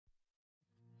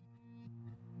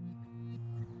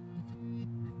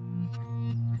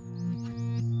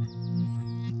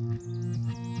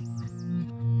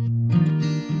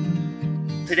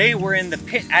Today we're in the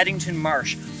Pitt Addington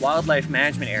Marsh Wildlife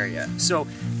Management Area. So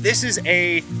this is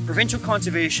a provincial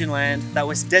conservation land that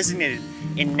was designated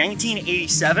in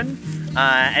 1987,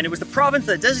 and it was the province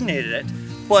that designated it,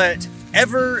 but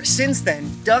ever since then,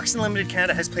 Ducks Unlimited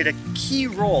Canada has played a key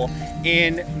role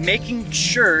in making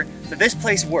sure that this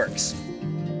place works.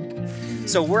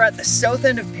 So we're at the south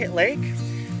end of Pitt Lake,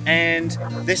 and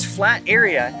this flat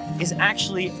area is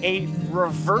actually a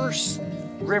reverse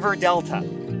river delta.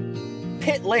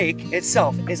 Pitt Lake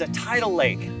itself is a tidal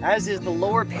lake, as is the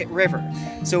lower Pitt River.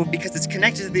 So because it's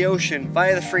connected to the ocean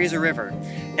via the Fraser River.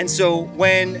 And so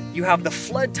when you have the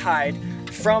flood tide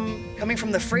coming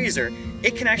from the Fraser,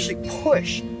 it can actually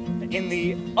push in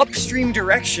the upstream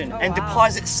direction and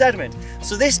deposit sediment.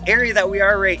 So this area that we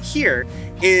are right here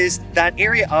is that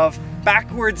area of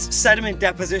backwards sediment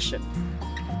deposition.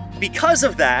 Because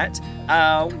of that,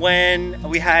 when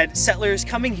we had settlers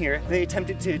coming here, they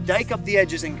attempted to dike up the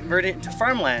edges and convert it into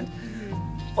farmland,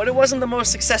 but it wasn't the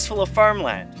most successful of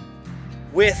farmland.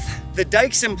 With the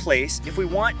dikes in place, if we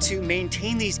want to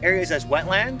maintain these areas as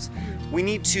wetlands, we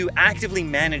need to actively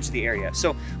manage the area.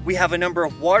 So we have a number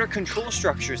of water control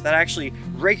structures that actually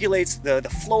regulates the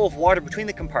flow of water between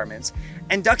the compartments,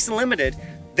 and Ducks Unlimited,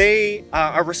 they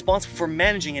are responsible for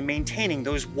managing and maintaining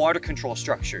those water control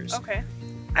structures. Okay.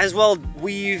 As well,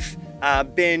 we've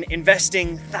been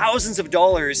investing thousands of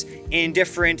dollars in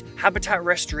different habitat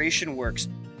restoration works.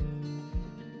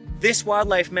 This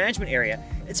wildlife management area,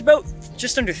 it's about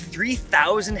just under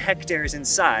 3,000 hectares in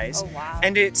size. Oh, wow.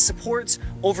 And it supports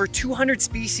over 200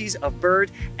 species of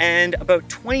bird and about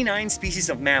 29 species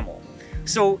of mammal.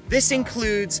 So this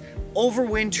includes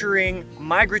overwintering,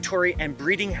 migratory, and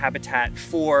breeding habitat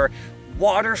for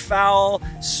waterfowl,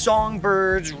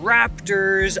 songbirds,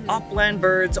 raptors, upland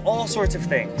birds, all sorts of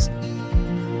things.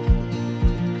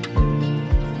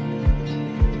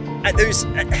 There's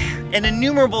an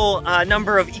innumerable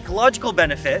number of ecological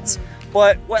benefits,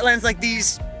 but wetlands like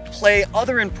these play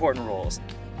other important roles.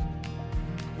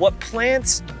 What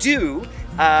plants do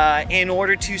in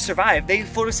order to survive, they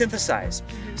photosynthesize.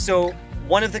 So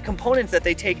one of the components that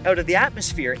they take out of the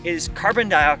atmosphere is carbon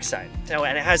dioxide,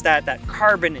 and it has that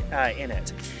carbon in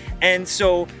it. And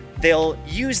so they'll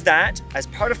use that as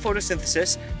part of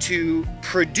photosynthesis to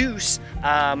produce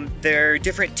their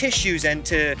different tissues and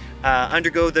to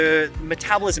undergo the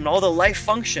metabolism and all the life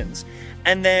functions.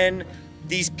 And then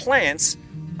these plants,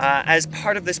 as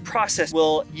part of this process,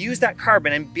 will use that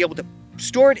carbon and be able to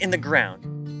store it in the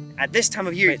ground. At this time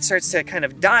of year, it starts to kind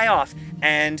of die off,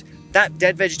 and that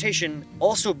dead vegetation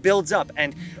also builds up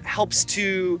and helps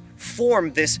to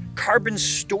form this carbon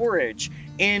storage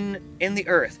in the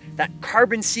earth, that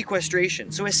carbon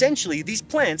sequestration. So essentially, these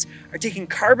plants are taking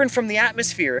carbon from the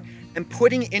atmosphere and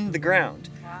putting it in the ground.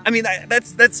 Wow. I mean,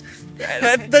 that's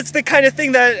the kind of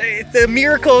thing that the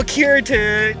miracle cure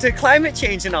to climate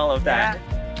change and all of that.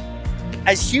 Yeah.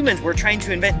 As humans, we're trying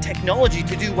to invent technology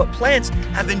to do what plants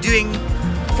have been doing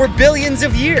for billions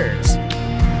of years.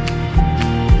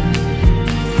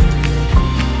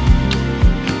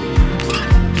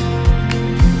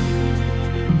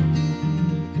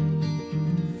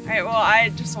 Well, I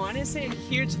just want to say a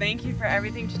huge thank you for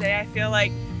everything today. I feel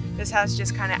like this has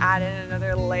just kind of added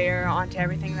another layer onto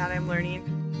everything that I'm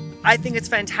learning. I think it's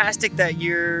fantastic that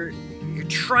you're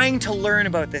trying to learn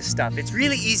about this stuff. It's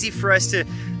really easy for us to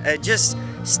just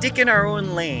stick in our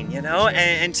own lane, you know,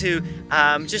 and to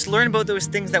just learn about those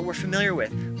things that we're familiar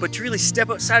with. But to really step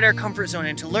outside our comfort zone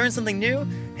and to learn something new,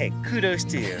 hey, kudos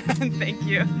to you. Thank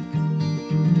you.